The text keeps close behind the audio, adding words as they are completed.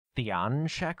The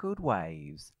Unshackled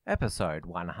Waves, episode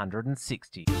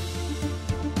 160.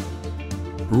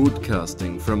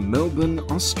 Broadcasting from Melbourne,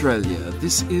 Australia,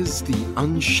 this is The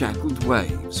Unshackled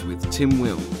Waves with Tim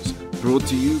Wills, brought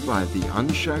to you by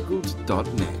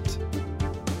theunshackled.net.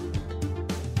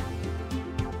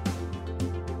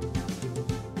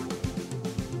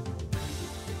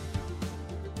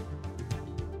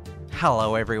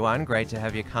 Hello everyone, great to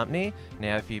have your company.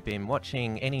 Now, if you've been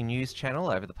watching any news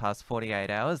channel over the past 48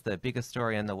 hours, the biggest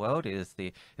story in the world is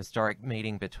the historic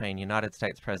meeting between United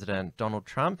States President Donald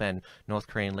Trump and North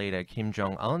Korean leader Kim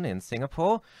Jong-un in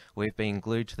Singapore. We've been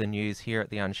glued to the news here at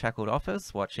the Unshackled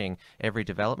office, watching every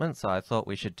development, so I thought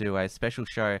we should do a special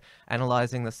show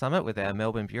analysing the summit with our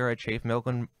Melbourne Bureau Chief,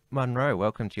 Melbourne Munro.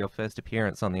 Welcome to your first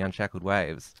appearance on the Unshackled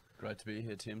Waves. Great to be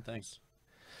here, Tim. Thanks.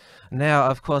 Now,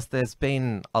 of course, there's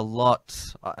been a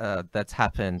lot that's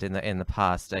happened in the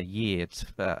past year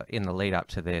in the lead up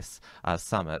to this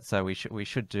summit. So we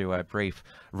should do a brief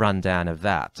rundown of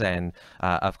that. And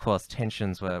of course,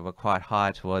 tensions were quite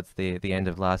high towards the end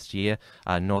of last year.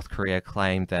 North Korea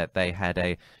claimed that they had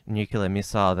a nuclear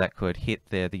missile that could hit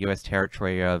the US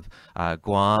territory of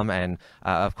Guam, and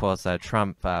of course,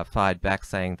 Trump fired back,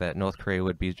 saying that North Korea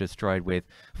would be destroyed with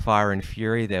fire and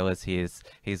fury. There was he's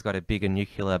got a bigger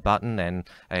nuclear button, and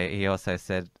he also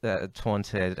said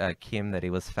taunted Kim that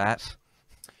he was fat.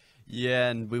 Yeah,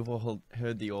 and we've all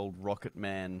heard the old Rocket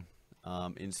Man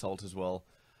insult as well.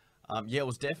 Yeah, it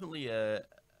was definitely a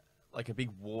big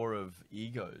war of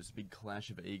egos, a big clash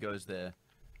of egos there.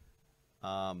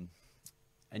 And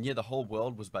yeah, the whole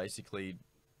world was basically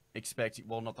expecting,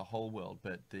 well, not the whole world,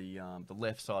 but the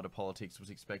left side of politics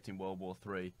was expecting World War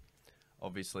III,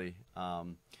 obviously.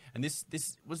 And this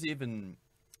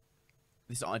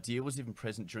idea was even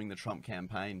present during the Trump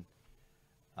campaign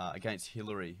against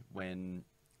Hillary, when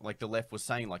the left was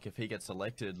saying, if he gets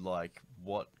elected,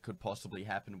 what could possibly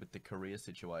happen with the Korea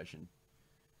situation.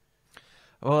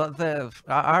 Well,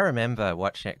 I remember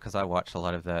watching it because I watch a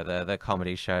lot of the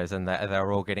comedy shows, and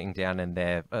they're all getting down in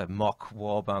their mock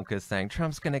war bunkers saying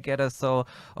Trump's going to get us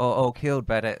all killed.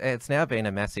 But it's now been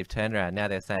a massive turnaround. Now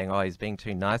they're saying, oh, he's being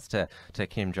too nice to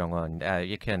Kim Jong-un.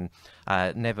 You can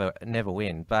never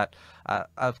win. But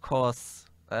of course,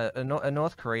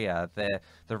 North Korea,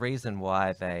 the reason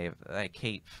why they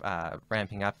keep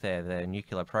ramping up the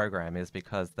nuclear program is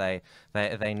because they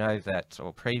know that,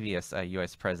 or previous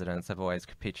US presidents have always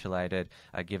capitulated,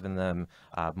 given them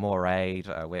more aid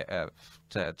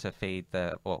to feed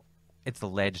it's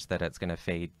alleged that it's going to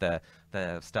feed the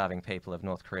starving people of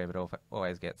North Korea, but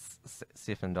always gets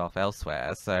siphoned off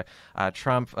elsewhere. So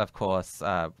Trump, of course,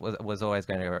 was always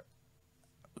going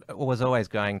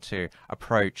to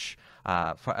approach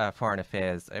foreign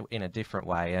affairs in a different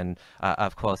way, and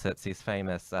of course it's his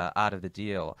famous art of the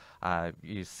deal.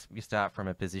 You start from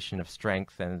a position of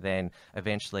strength and then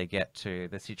eventually get to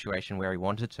the situation where he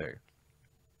wanted to.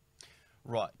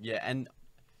 Right, yeah, and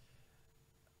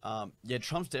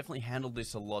Trump's definitely handled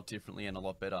this a lot differently and a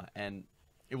lot better, and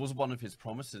it was one of his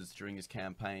promises during his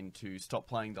campaign to stop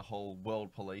playing the whole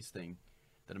world police thing,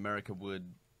 that America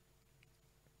would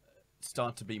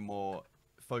start to be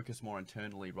focused more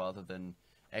internally rather than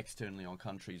externally on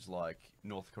countries like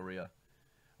North Korea.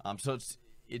 So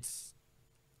it's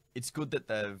good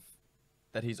that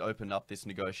he's opened up this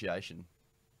negotiation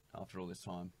after all this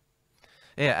time.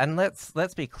 Yeah, and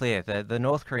let's be clear, the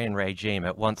North Korean regime,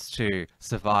 it wants to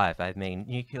survive. I mean,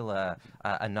 nuclear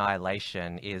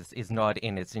annihilation is not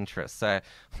in its interest. So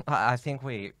I think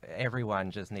everyone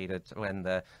just needed, when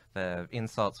the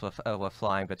insults were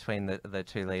flying between the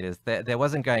two leaders, there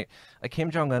wasn't going, Kim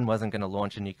Jong-un wasn't going to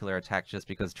launch a nuclear attack just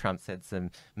because Trump said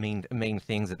some mean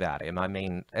things about him. I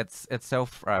mean, it's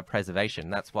self-preservation.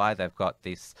 That's why they've got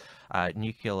this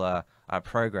nuclear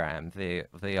program.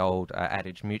 The old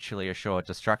adage, mutually assured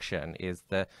destruction, is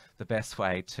the best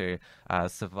way to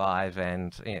survive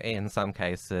and in some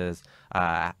cases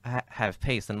have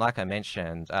peace. And like I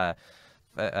mentioned,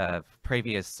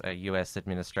 previous US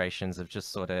administrations have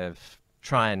just sort of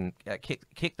try and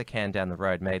kick the can down the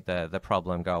road, made the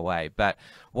problem go away. But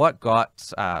what got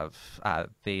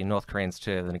the North Koreans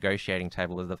to the negotiating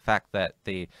table was the fact that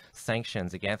the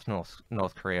sanctions against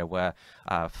North Korea were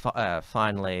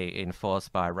finally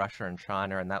enforced by Russia and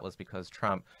China, and that was because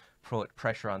Trump put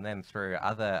pressure on them through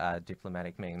other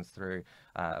diplomatic means, through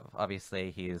obviously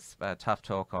his tough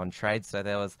talk on trade. So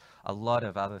there was a lot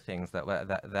of other things that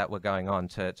were going on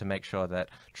to make sure that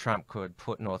Trump could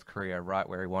put North Korea right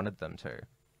where he wanted them to.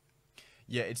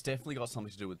 Yeah, it's definitely got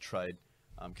something to do with trade,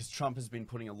 because Trump has been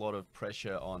putting a lot of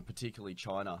pressure on particularly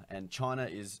China, and China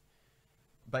is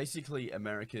basically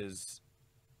America's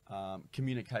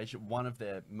communication, one of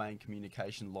their main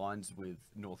communication lines with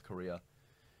North Korea,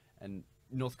 and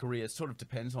North Korea sort of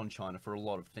depends on China for a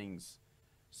lot of things.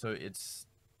 So it's,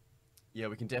 yeah,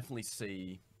 we can definitely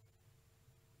see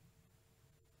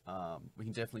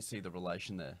the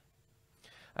relation there.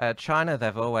 China,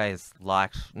 they've always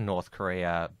liked North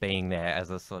Korea being there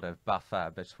as a sort of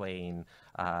buffer between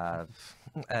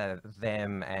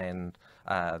them and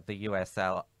the US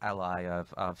ally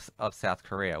of South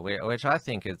Korea, which I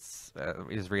think is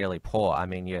really poor. I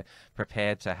mean, you're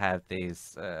prepared to have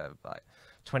these like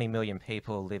 20 million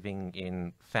people living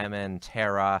in famine,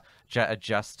 terror,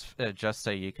 just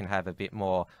so you can have a bit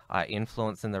more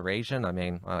influence in the region. I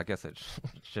mean, I guess it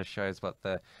just shows what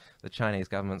the Chinese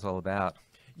government's all about.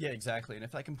 Yeah, exactly. And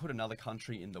if they can put another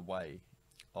country in the way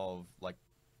of like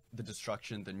the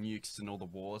destruction, the nukes, and all the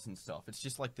wars and stuff, it's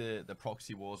just like the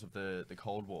proxy wars of the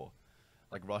Cold War,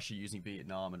 like Russia using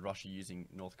Vietnam and Russia using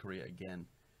North Korea again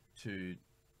to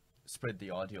spread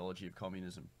the ideology of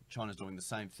communism. China's doing the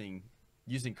same thing,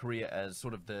 using Korea as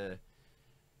sort of the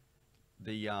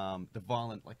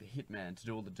violent, like the hitman to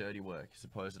do all the dirty work,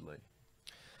 supposedly.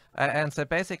 And so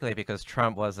basically, because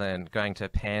Trump wasn't going to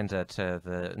pander to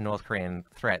the North Korean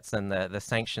threats, and the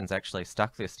sanctions actually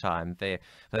stuck this time, the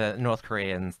North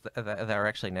Koreans, they're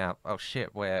actually now, oh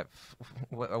shit,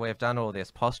 we've done all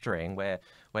this posturing, we're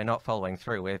not following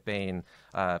through, we've been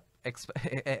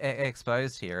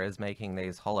exposed here as making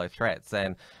these hollow threats.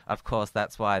 And of course,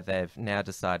 that's why they've now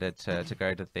decided to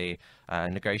go to the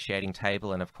negotiating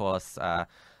table. And of course,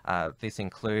 this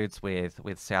includes with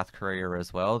South Korea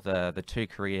as well. The two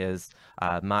Koreas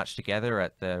marched together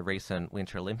at the recent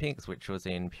Winter Olympics, which was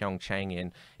in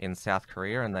Pyeongchang in South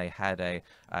Korea, and they had a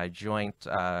joint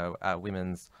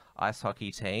women's ice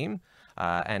hockey team.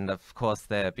 And of course,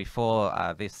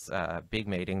 before this big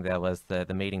meeting, there was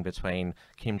the meeting between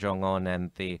Kim Jong-un and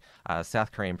the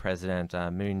South Korean President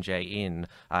Moon Jae-in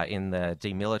in the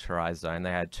demilitarized zone.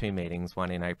 They had two meetings,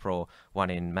 one in April,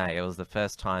 one in May. It was the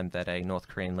first time that a North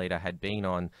Korean leader had been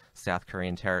on South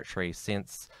Korean territory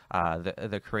since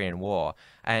the Korean War.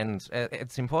 And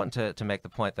it's important to make the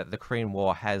point that the Korean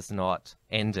War has not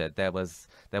ended. There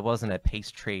wasn't a peace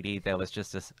treaty. There was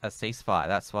just a ceasefire.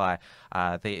 That's why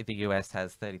the US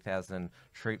has 30,000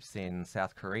 troops in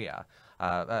South Korea,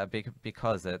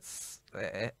 because it's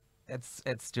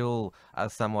still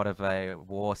somewhat of a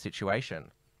war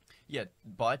situation. Yeah,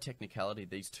 by technicality,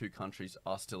 these two countries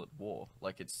are still at war.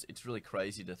 Like it's really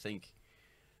crazy to think,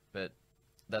 but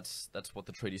that's what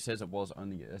the treaty says. It was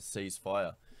only a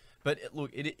ceasefire. But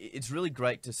it's really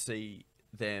great to see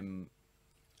them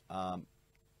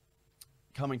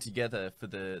coming together for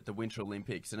the Winter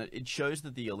Olympics, and it shows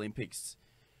that the Olympics,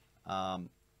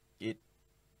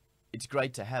 it's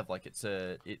great to have. Like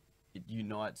it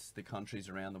unites the countries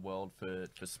around the world for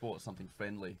sport, something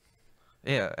friendly.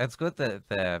 Yeah, it's good that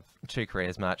the two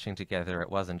Koreas marching together.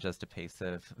 It wasn't just a piece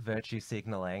of virtue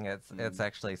signaling. It's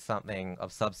actually something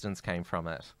of substance came from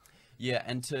it. Yeah,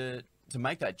 and to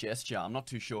make that gesture, I'm not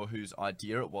too sure whose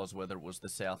idea it was, whether it was the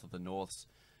South or the North's,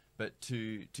 but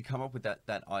to come up with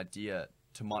that idea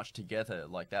to march together,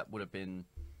 like that would have been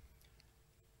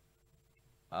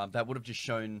that would have just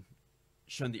shown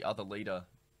the other leader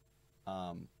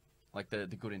like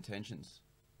the good intentions.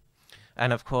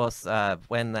 And of course,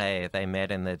 when they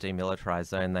met in the demilitarized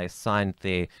zone, they signed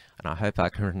and I hope I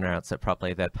can pronounce it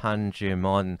properly, the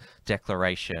Panmunjom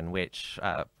Declaration, which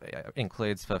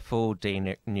includes for full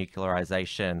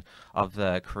denuclearization of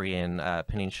the Korean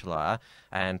peninsula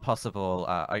and possible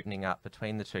opening up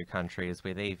between the two countries,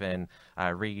 with even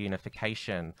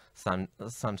reunification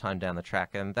sometime down the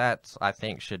track. And that, I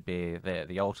think, should be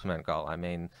the ultimate goal. I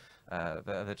mean,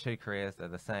 the two Koreas, they're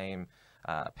the same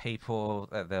people.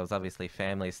 There was obviously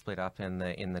families split up in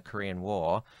the Korean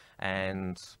War,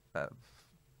 and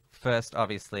first,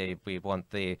 obviously, we want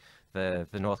the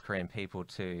North Korean people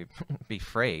to be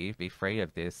free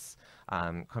of this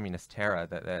communist terror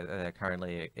that they're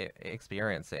currently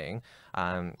experiencing.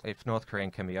 If North Korea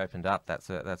can be opened up,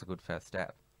 that's a good first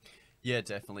step. Yeah,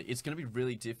 definitely. It's going to be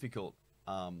really difficult,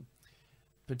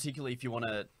 particularly if you want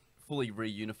to fully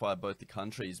reunify both the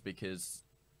countries, because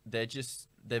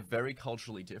they're very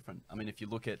culturally different. I mean, if you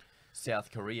look at South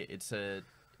Korea, it's a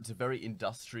very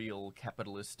industrial,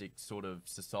 capitalistic sort of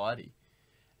society,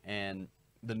 and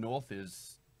the North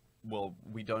is, well,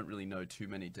 we don't really know too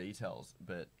many details,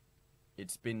 but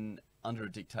it's been under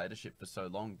a dictatorship for so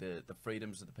long. The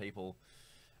freedoms of the people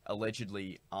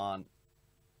allegedly aren't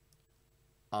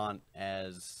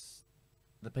as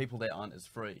the people there aren't as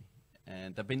free,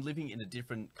 and they've been living in a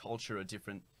different culture, a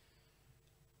different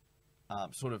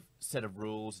sort of set of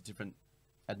rules, different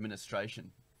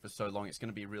administration for so long. It's going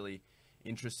to be really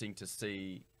interesting to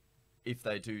see if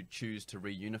they do choose to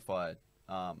reunify,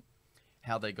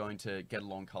 how they're going to get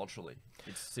along culturally.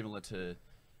 It's similar to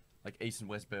like East and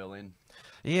West Berlin.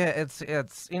 Yeah,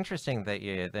 it's interesting that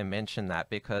they mention that,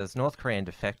 because North Korean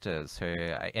defectors who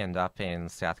end up in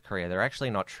South Korea, they're actually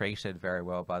not treated very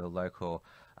well by the local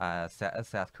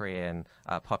South Korean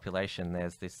population.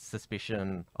 There's this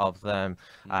suspicion of them.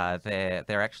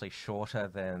 They're actually shorter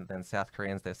than South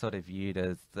Koreans. They're sort of viewed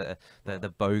as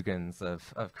the bogans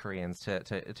of Koreans,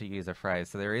 to use a phrase.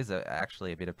 So there is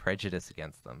actually a bit of prejudice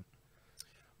against them.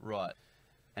 Right.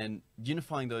 And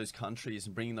unifying those countries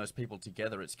and bringing those people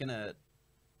together, it's going to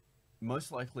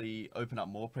most likely open up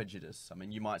more prejudice. I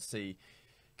mean, you might see,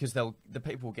 because the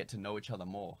people will get to know each other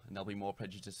more, and there'll be more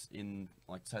prejudice in,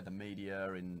 like, say, the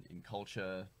media, in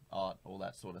culture, art, all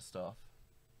that sort of stuff.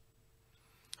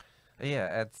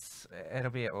 Yeah,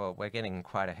 it'll be, well, we're getting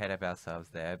quite ahead of ourselves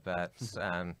there, but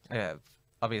yeah,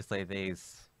 obviously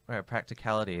these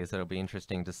practicalities, it'll be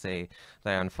interesting to see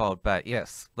they unfold. But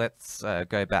yes, let's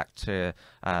go back to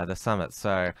the summit.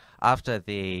 So after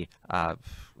the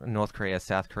North Korea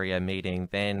South Korea meeting,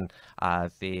 then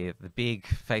the big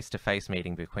face-to-face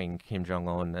meeting between Kim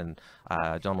Jong-un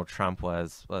and Donald Trump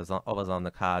was on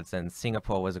the cards, and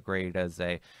Singapore was agreed as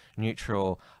a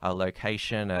neutral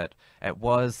location. It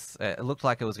looked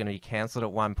like it was going to be cancelled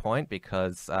at one point,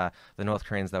 because the North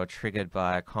Koreans, they were triggered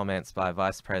by comments by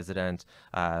Vice President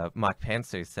Mike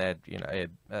Pence, who said, to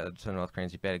the North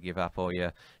Koreans, you better give up all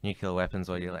your nuclear weapons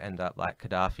or you'll end up like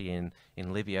Gaddafi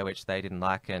in Libya, which they didn't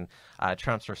like. And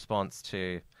Trump's response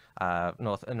to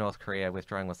North Korea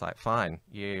withdrawing was like, fine,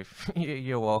 you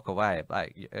walk away,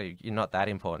 like you're not that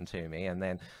important to me. And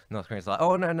then North Korea's like,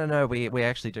 oh no, we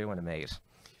actually do want to meet.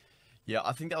 Yeah,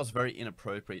 I think that was very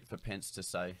inappropriate for Pence to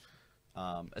say,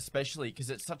 especially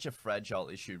because it's such a fragile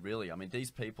issue, really. I mean,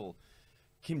 these people,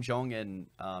 Kim Jong and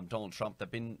Donald Trump, they've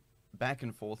been back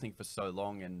and forthing for so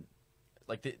long, and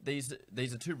like these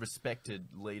are two respected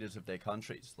leaders of their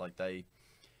countries. Like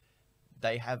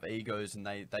they have egos, and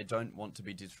they don't want to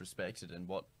be disrespected. And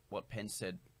what Pence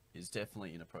said is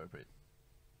definitely inappropriate.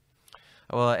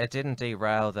 Well, it didn't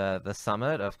derail the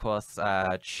summit. Of course,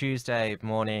 Tuesday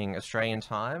morning Australian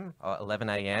time, 11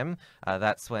 a.m.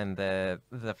 That's when the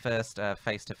first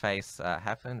face-to-face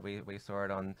happened. We saw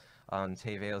it on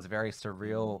TV. It was a very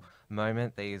surreal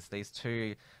moment. These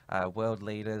two world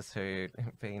leaders who've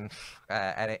been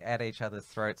at each other's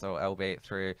throats, or albeit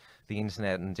through the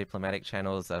internet and diplomatic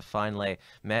channels, finally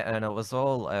met, and it was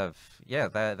all they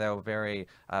were very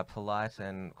polite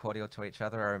and cordial to each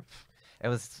other. It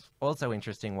was also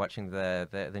interesting watching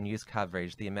the news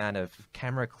coverage, the amount of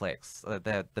camera clicks.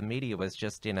 The media was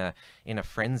just in a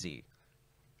frenzy.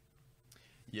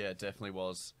 Yeah, it definitely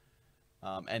was.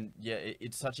 And yeah,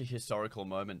 it's such a historical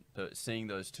moment, seeing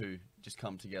those two just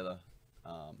come together,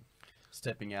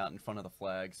 stepping out in front of the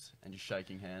flags and just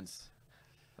shaking hands.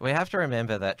 We have to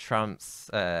remember that Trump's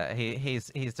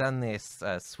he's done this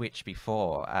switch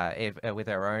before with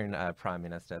our own Prime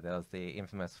Minister. There was the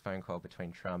infamous phone call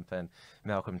between Trump and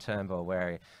Malcolm Turnbull,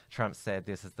 where Trump said,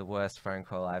 "This is the worst phone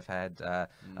call I've had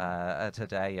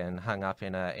today," and hung up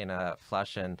in a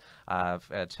flush. And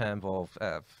Turnbull,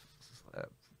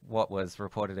 what was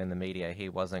reported in the media, he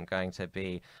wasn't going to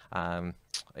be,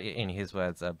 in his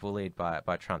words, bullied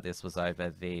by Trump. This was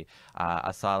over the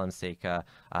asylum seeker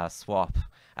swap.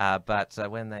 But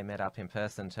when they met up in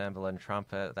person, Turnbull and Trump,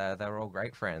 they were all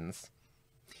great friends.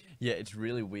 Yeah, it's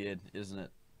really weird, isn't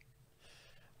it?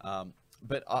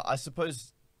 But I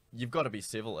suppose you've got to be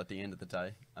civil at the end of the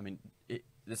day. I mean,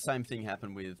 the same thing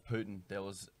happened with Putin. There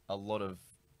was a lot of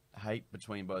hate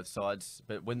between both sides,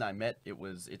 but when they met,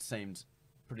 it seemed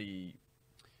pretty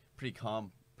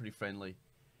calm, pretty friendly.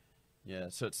 Yeah,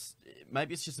 so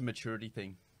maybe it's just a maturity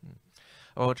thing.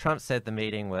 Well, Trump said the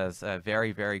meeting was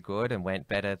very, very good and went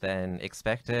better than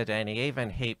expected, and he even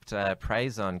heaped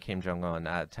praise on Kim Jong-un,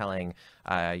 telling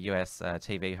US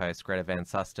TV host Greta Van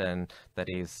Susteren that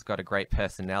he's got a great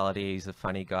personality, he's a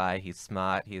funny guy, he's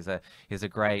smart, he's a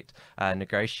great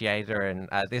negotiator, and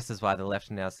this is why the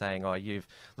left are now saying, oh, you've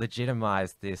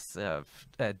legitimized this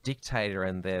dictator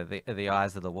in the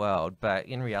eyes of the world. But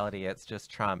in reality, it's just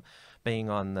Trump being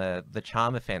on the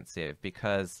charm offensive,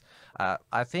 because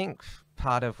I think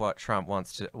part of what Trump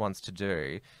wants to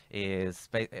do is,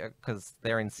 because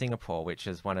they're in Singapore, which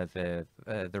is one of the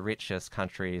richest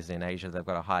countries in Asia, they've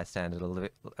got a high standard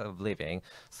of living,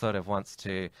 sort of wants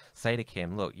to say to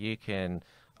Kim, look, you can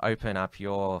open up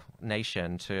your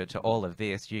nation to all of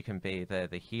this. You can be the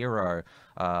hero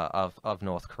of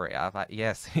North Korea. But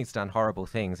yes, he's done horrible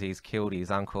things. He's killed his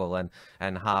uncle and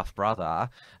half brother,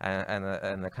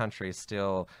 and the country is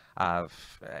still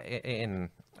in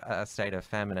a state of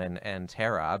famine and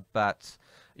terror, but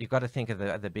you've got to think of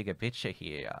the bigger picture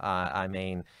here. I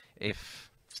mean, if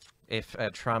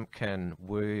Trump can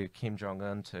woo Kim Jong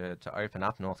Un to open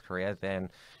up North Korea, then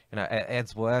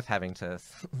it's worth having to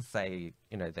say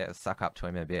suck up to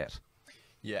him a bit.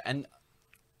 Yeah, and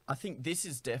I think this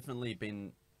has definitely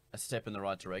been a step in the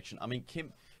right direction. I mean,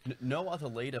 no other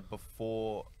leader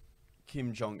before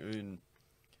Kim Jong Un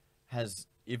has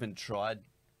even tried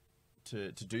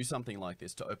to do something like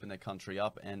this, to open their country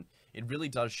up, and it really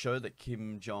does show that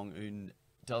Kim Jong Un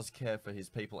does care for his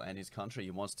people and his country.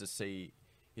 He wants to see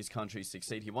his country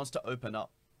succeed. He wants to open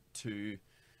up to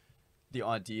the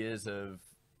ideas of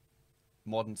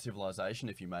modern civilization,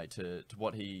 if you may, to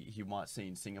what he might see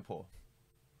in Singapore.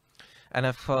 And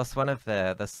of course, one of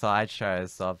the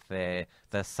sideshows of the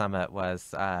summit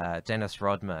was Dennis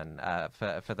Rodman.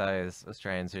 For those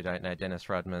Australians who don't know Dennis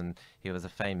Rodman, he was a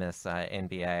famous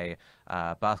NBA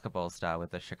basketball star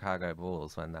with the Chicago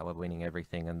Bulls when they were winning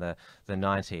everything in the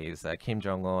 90s. Kim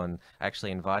Jong-un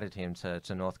actually invited him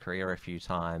to North Korea a few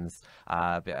times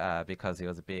because he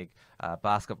was a big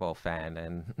basketball fan,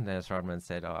 and Dennis Rodman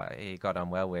said he got on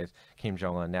well with Kim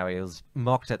Jong-un. Now, he was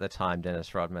mocked at the time,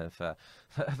 Dennis Rodman, for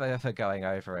going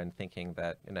over and thinking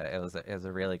that it was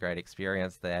a really great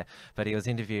experience there. But he was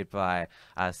interviewed by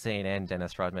CNN,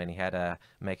 Dennis Rodman. He had a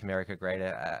Make America Great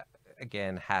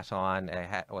Again hat on.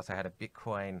 Also had a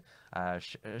Bitcoin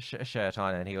shirt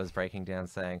on, and he was breaking down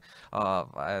saying,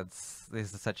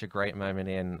 this is such a great moment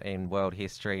in world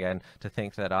history, and to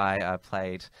think that I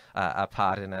played a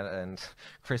part in it. And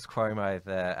Chris Cuomo,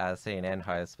 the CNN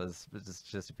host, was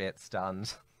just a bit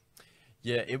stunned.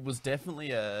 Yeah, it was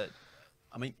definitely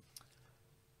I mean,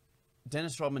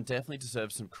 Dennis Rodman definitely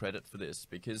deserves some credit for this,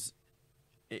 because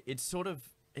it's sort of,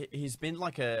 he's been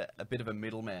like a bit of a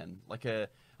middleman, like a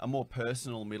more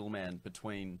personal middleman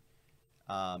between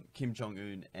Kim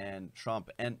Jong-un and Trump.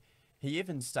 And he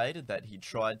even stated that he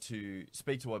tried to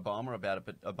speak to Obama about it,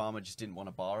 but Obama just didn't want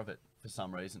a bar of it for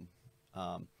some reason.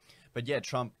 But yeah,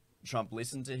 Trump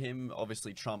listened to him.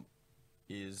 Obviously, Trump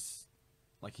is,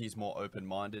 like, he's more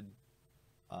open-minded,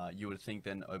 you would think,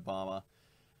 than Obama.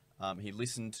 He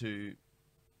listened to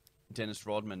Dennis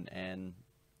Rodman, and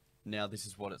now this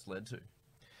is what it's led to.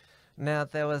 Now,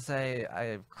 there was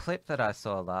a clip that I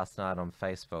saw last night on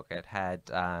Facebook. It had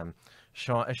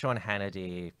Sean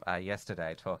Hannity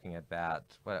yesterday talking about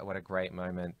what a great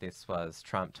moment this was,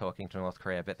 Trump talking to North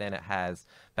Korea. But then it has,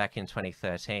 back in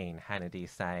 2013, Hannity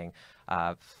saying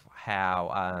how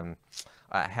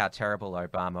terrible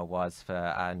Obama was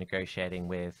for negotiating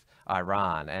with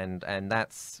Iran, and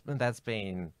that's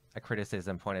been a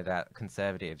criticism pointed at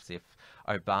conservatives. If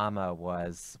Obama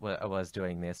was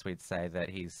doing this, we'd say that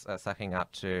he's sucking up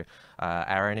to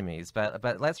our enemies.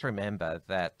 But let's remember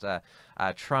that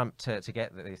Trump, to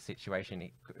get this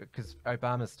situation, because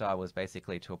Obama's style was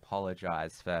basically to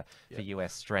apologize for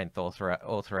U.S. strength all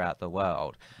throughout the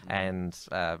world, and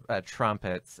Trump,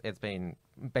 it's been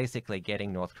basically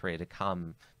getting North Korea to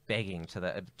come begging to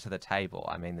the table.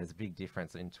 I mean, there's a big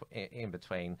difference in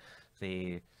between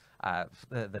the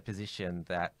position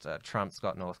that Trump's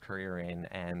got North Korea in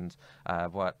and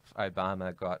what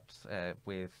Obama got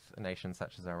with nations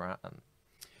such as Iran.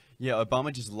 Yeah,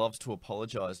 Obama just loves to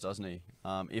apologize, doesn't he?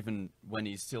 Even when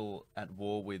he's still at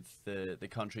war with the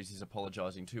countries he's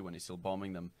apologizing to, when he's still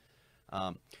bombing them.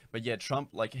 But yeah, Trump,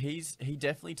 like, he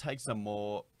definitely takes a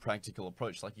more practical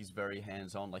approach. Like, he's very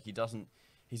hands-on. Like,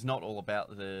 he's not all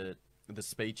about the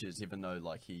speeches, even though,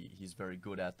 like, he's very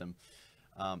good at them.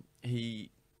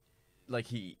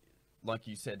 Like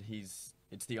you said,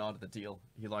 it's the art of the deal.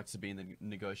 He likes to be in the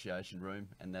negotiation room,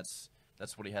 and that's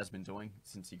what he has been doing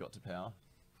since he got to power.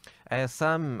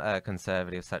 Some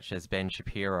conservatives, such as Ben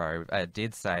Shapiro,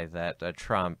 did say that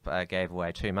Trump gave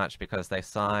away too much, because they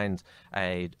signed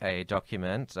a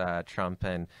document, Trump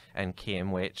and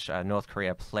Kim, which North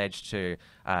Korea pledged to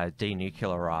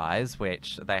denuclearize,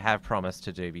 which they have promised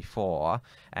to do before,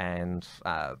 and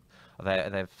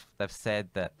they've said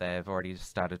that they've already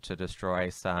started to destroy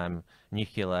some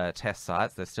nuclear test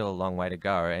sites. There's still a long way to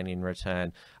go, and in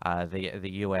return, the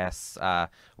US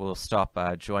will stop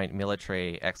joint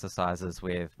military exercises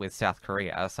with South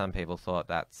Korea. Some people thought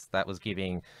that was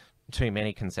giving too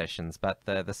many concessions, but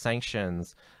the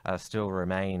sanctions still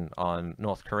remain on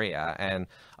North Korea, and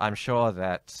I'm sure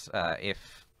that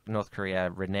if North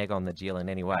Korea renege on the deal in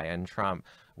any way, and Trump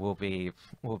will be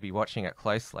watching it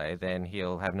closely, then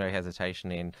he'll have no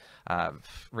hesitation in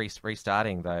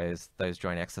restarting those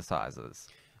joint exercises.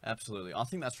 Absolutely. I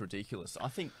think that's ridiculous. I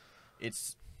think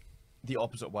it's the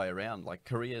opposite way around. Like,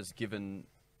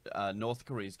 North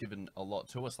Korea's given a lot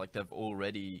to us. Like, they've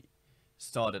already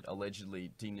started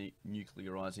allegedly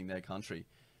denuclearizing their country.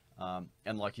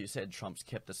 And like you said, Trump's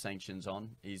kept the sanctions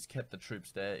on. He's kept the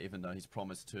troops there, even though he's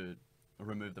promised to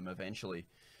remove them eventually.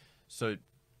 So,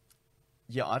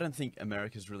 yeah, I don't think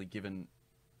America's really given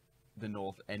the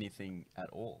North anything at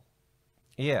all.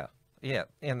 Yeah, yeah,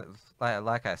 and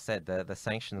like I said, the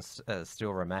sanctions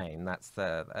still remain. That's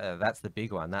the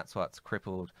big one. That's what's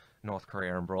crippled North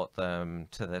Korea and brought them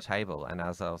to the table. And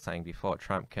as I was saying before,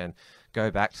 Trump can go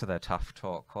back to the tough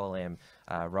talk, call him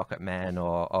Rocket Man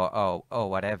or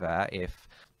whatever if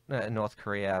North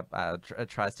Korea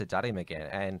tries to dud him again.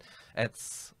 And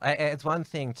it's one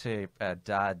thing to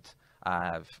dud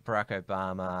Barack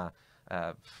Obama,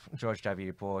 George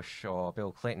W. Bush or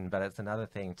Bill Clinton, but it's another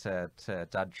thing to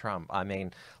dud Trump. I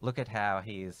mean, look at how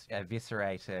he's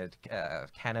eviscerated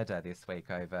Canada this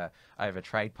week over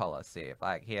trade policy.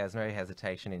 Like, he has no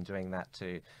hesitation in doing that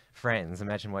to friends.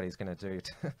 Imagine what he's going to do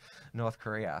to North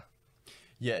Korea.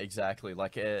 Yeah, exactly.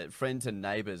 Like friends and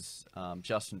neighbors,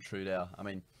 Justin Trudeau. I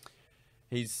mean,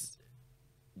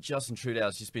 Justin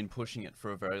Trudeau's just been pushing it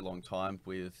for a very long time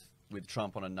with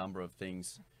Trump on a number of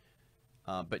things.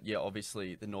 But yeah,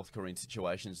 obviously the North Korean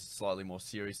situation is slightly more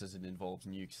serious as it involves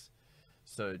nukes.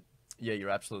 So yeah, you're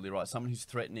absolutely right. Someone who's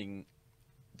threatening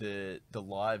the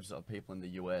lives of people in the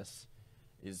US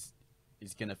is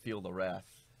going to feel the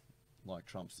wrath, like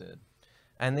Trump said.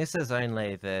 And this is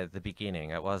only the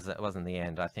beginning. It wasn't the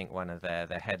end. I think one of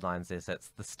the headlines is it's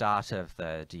the start of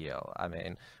the deal. I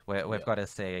mean, we've got to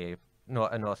see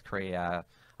North Korea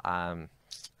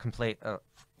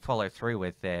follow through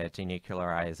with their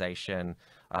denuclearization,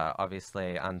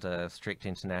 obviously under strict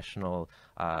international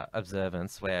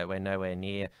observance. We're nowhere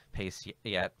near peace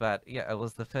yet, but yeah, it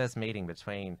was the first meeting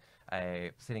between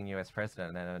a sitting US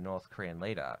president and a North Korean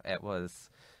leader. It was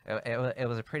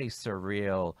a pretty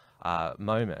surreal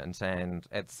moment, and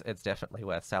it's definitely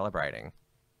worth celebrating.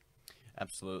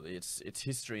 Absolutely, it's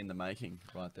history in the making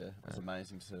right there. It was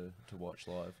amazing to watch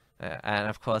live. And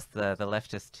of course, the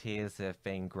leftist tears have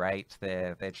been great.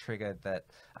 They're triggered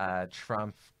that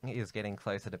Trump is getting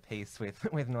closer to peace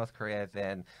with North Korea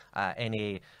than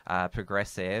any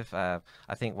progressive. I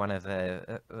think one of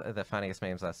the funniest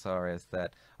memes I saw is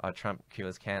that Trump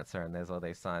cures cancer, and there's all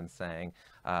these signs saying,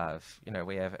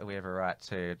 we have a right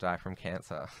to die from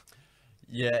cancer.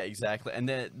 Yeah, exactly. And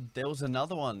there was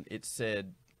another one. It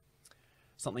said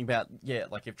something about,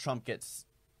 like if Trump gets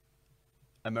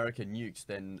American nukes,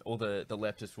 then all the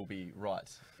leftists will be right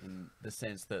in the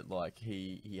sense that like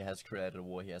he has created a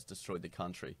war, he has destroyed the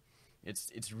country.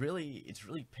 It's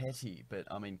really petty, but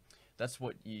I mean that's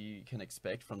what you can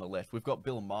expect from the left. We've got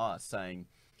Bill Maher saying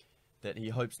that he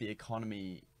hopes the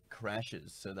economy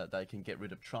crashes so that they can get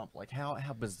rid of Trump. Like how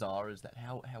bizarre is that?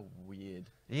 How weird.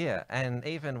 Yeah, and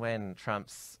even when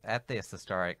Trump's at this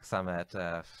historic summit,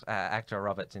 actor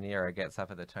Robert De Niro gets up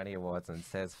at the Tony Awards and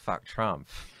says "fuck Trump."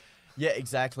 Yeah,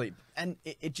 exactly. And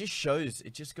it just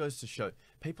goes to show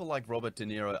people like Robert De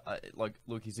Niro,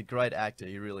 look, he's a great actor,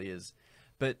 he really is.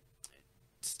 But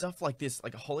stuff like this,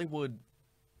 like Hollywood,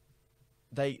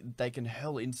 they can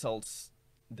hurl insults,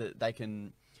 they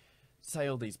can say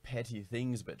all these petty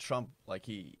things, but Trump, like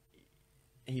he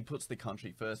puts the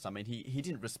country first. I mean, he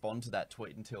didn't respond to that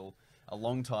tweet until a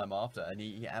long time after, and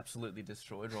he absolutely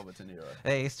destroyed Robert De Niro.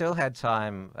 He still had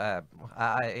time.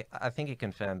 I think he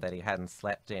confirmed that he hadn't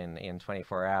slept in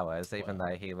 24 hours, even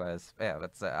though he was,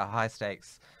 it's a high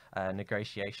stakes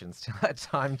negotiation. Still had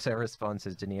time to respond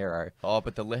to De Niro. Oh,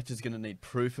 but the left is going to need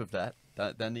proof of that.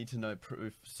 They need to know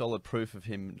solid proof of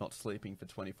him not sleeping for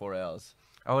 24 hours.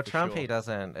 Oh, Trump, sure. He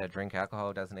doesn't drink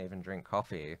alcohol, doesn't even drink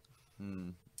coffee.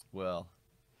 Well,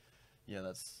 yeah,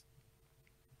 that's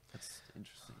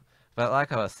interesting. But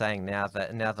like I was saying, now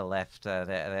the left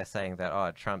they're saying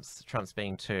that Trump's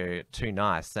being too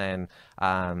nice, and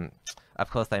of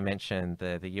course they mentioned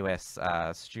the US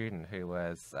student who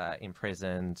was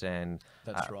imprisoned, and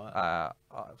that's right.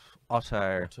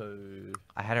 Otto.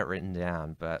 I had it written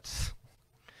down, but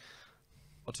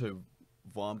Otto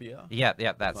Warmbier. Yeah,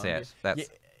 that's Warmbier.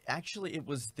 It. Actually, it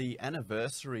was the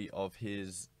anniversary of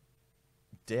his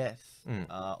death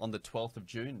on the 12th of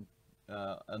June.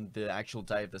 On the actual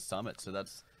day of the summit, so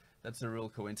that's a real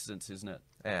coincidence, isn't it?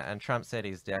 Yeah, and Trump said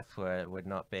his death would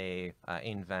not be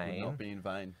in vain. Would not be in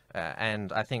vain.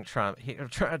 And I think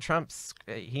Trump's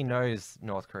he knows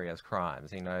North Korea's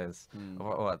crimes. He knows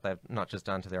what they've not just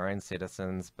done to their own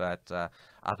citizens, but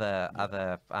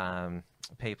other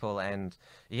people. And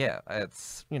yeah,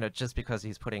 it's just because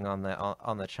he's putting on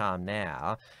the charm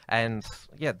now. And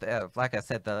yeah, like I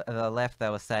said, the left, they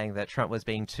were saying that Trump was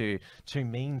being too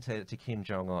mean to Kim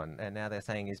Jong-un, and now they're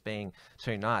saying he's being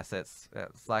too nice. It's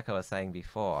like I was saying before.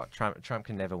 before. Trump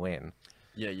can never win.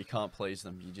 Yeah, you can't please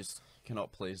them. You just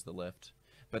cannot please the left.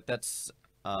 But that's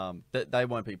they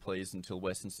won't be pleased until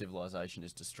Western civilization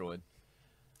is destroyed.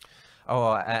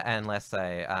 Or unless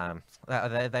they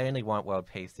only want world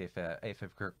peace if a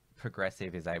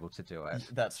progressive is able to do it.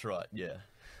 That's right. Yeah.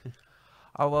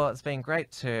 Oh, well, it's been great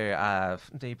to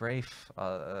debrief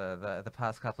the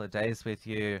past couple of days with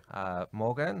you,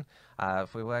 Morgan.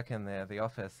 We work in the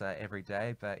office every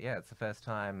day, but yeah, it's the first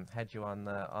time had you on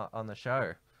the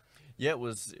show. Yeah, it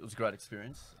was a great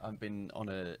experience. I've been on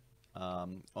a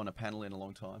panel in a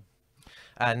long time.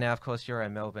 Now, of course, you're a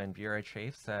Melbourne bureau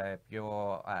chief, so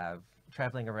you're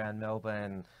travelling around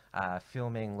Melbourne,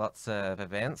 filming lots of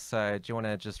events. So do you want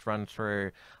to just run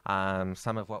through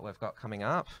some of what we've got coming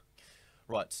up?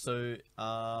 Right, so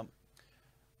I'll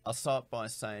start by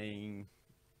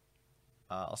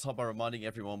reminding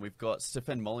everyone we've got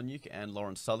Stefan Molyneux and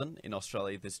Lauren Southern in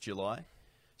Australia this July.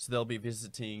 So they'll be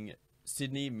visiting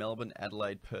Sydney, Melbourne,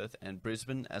 Adelaide, Perth and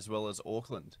Brisbane, as well as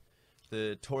Auckland.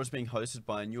 The tour is being hosted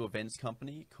by a new events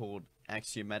company called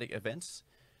Axiomatic Events.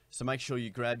 So make sure you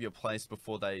grab your place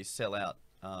before they sell out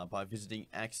by visiting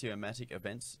Axiomatic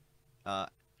Events.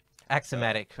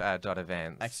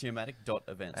 Axiomatic.events.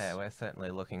 Axiomatic.events. Yeah, we're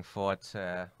certainly looking forward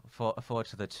to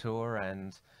the tour,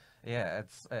 and yeah,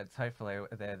 it's hopefully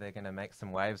they're going to make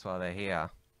some waves while they're here.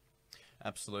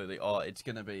 Absolutely. Oh, it's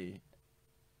going to be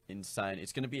insane.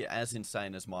 It's going to be as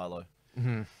insane as Milo.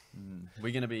 Mm-hmm.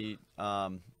 We're going to be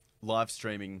live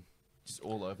streaming just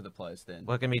all over the place. Then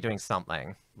we're going to be doing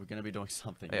something. We're going to be doing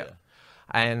something. Yeah. Yeah.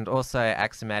 And also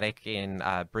Axiomatic in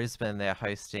Brisbane, they're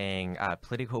hosting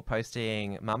Political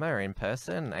Posting Mama in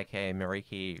person, aka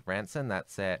Mariki Ranson.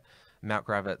 That's at Mount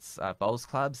Gravitz Bowls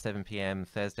Club, 7 p.m.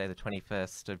 Thursday the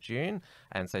 21st of June.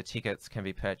 And so tickets can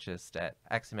be purchased at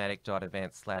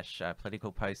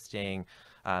axiomatic.events/political posting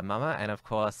Mama. And of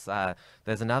course,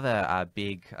 there's another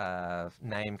big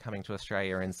name coming to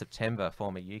Australia in September,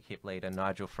 former UKIP leader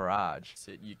Nigel Farage.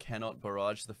 So you cannot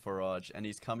barrage the Farage, and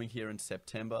he's coming here in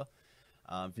September.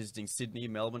 Visiting Sydney,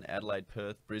 Melbourne, Adelaide,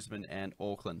 Perth, Brisbane and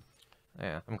Auckland.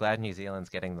 Yeah, I'm glad New Zealand's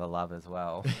getting the love as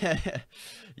well.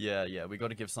 Yeah, we got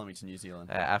to give something to New Zealand.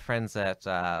 Our friends at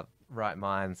Right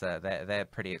Minds, they're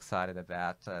pretty excited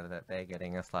about that they're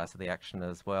getting a slice of the action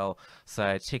as well.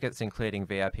 So tickets, including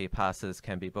VIP passes,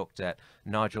 can be booked at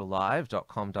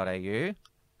nigellive.com.au.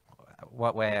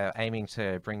 What we're aiming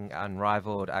to bring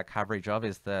unrivaled coverage of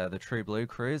is the True Blue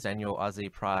Cruise annual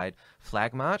Aussie Pride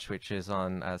Flag March, which is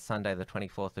on Sunday the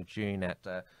 24th of June at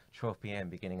 12 p.m,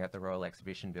 beginning at the Royal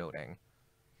Exhibition Building.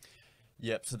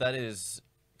 Yep, so that is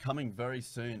coming very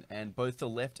soon, and both the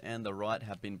left and the right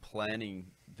have been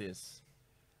planning this.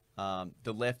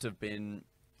 The left have been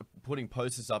putting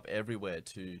posters up everywhere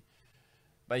to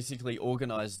basically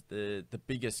organise the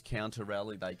biggest counter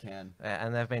rally they can.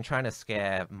 And they've been trying to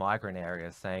scare migrant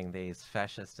areas, saying these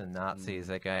fascists and Nazis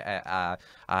are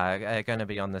going to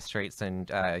be on the streets,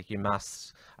 and you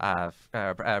must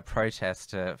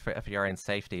protest for your own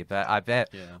safety. But I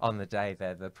bet on the day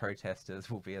that the protesters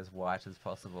will be as white as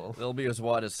possible. They'll be as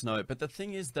white as snow. But the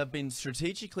thing is, they've been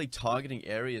strategically targeting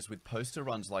areas with poster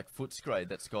runs like Footscray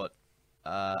that's got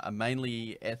a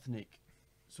mainly ethnic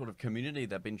sort of community.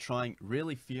 They've been trying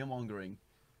really fear-mongering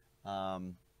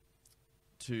to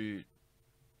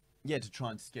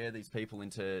try and scare these people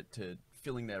into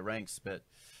filling their ranks. But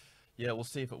yeah, we'll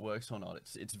see if it works or not.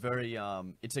 It's very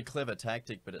it's a clever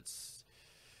tactic, but it's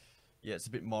a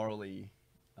bit morally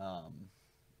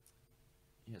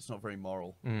it's not very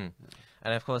moral. And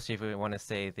of course, if we want to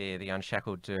see the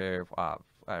Unshackled do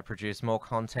produce more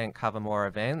content, cover more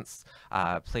events,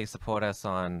 please support us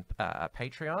on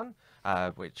Patreon,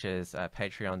 which is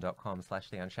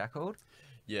patreon.com/theunshackled.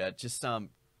 Yeah, just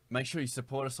make sure you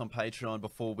support us on Patreon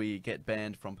before we get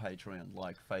banned from Patreon,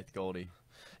 like Faith Goldie.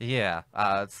 Yeah,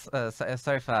 it's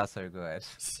so far so good.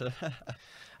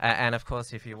 And of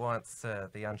course, if you want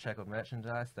the Unshackled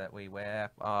merchandise that we wear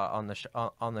on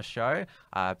the show,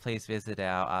 please visit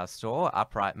our store,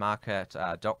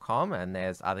 uprightmarket.com, and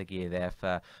there's other gear there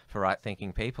for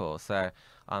right-thinking people. So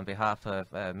on behalf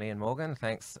of me and Morgan,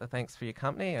 thanks for your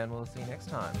company, and we'll see you next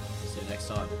time. See you next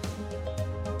time.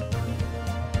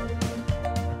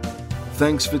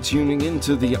 Thanks for tuning in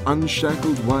to The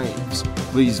Unshackled Waves.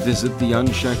 Please visit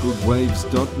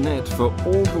theunshackledwaves.net for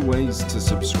all the ways to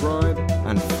subscribe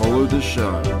and follow the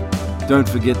show. Don't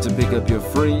forget to pick up your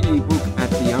free ebook at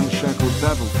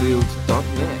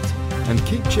theunshackledbattlefield.net and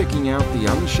keep checking out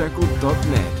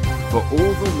theunshackled.net for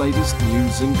all the latest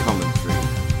news and commentary.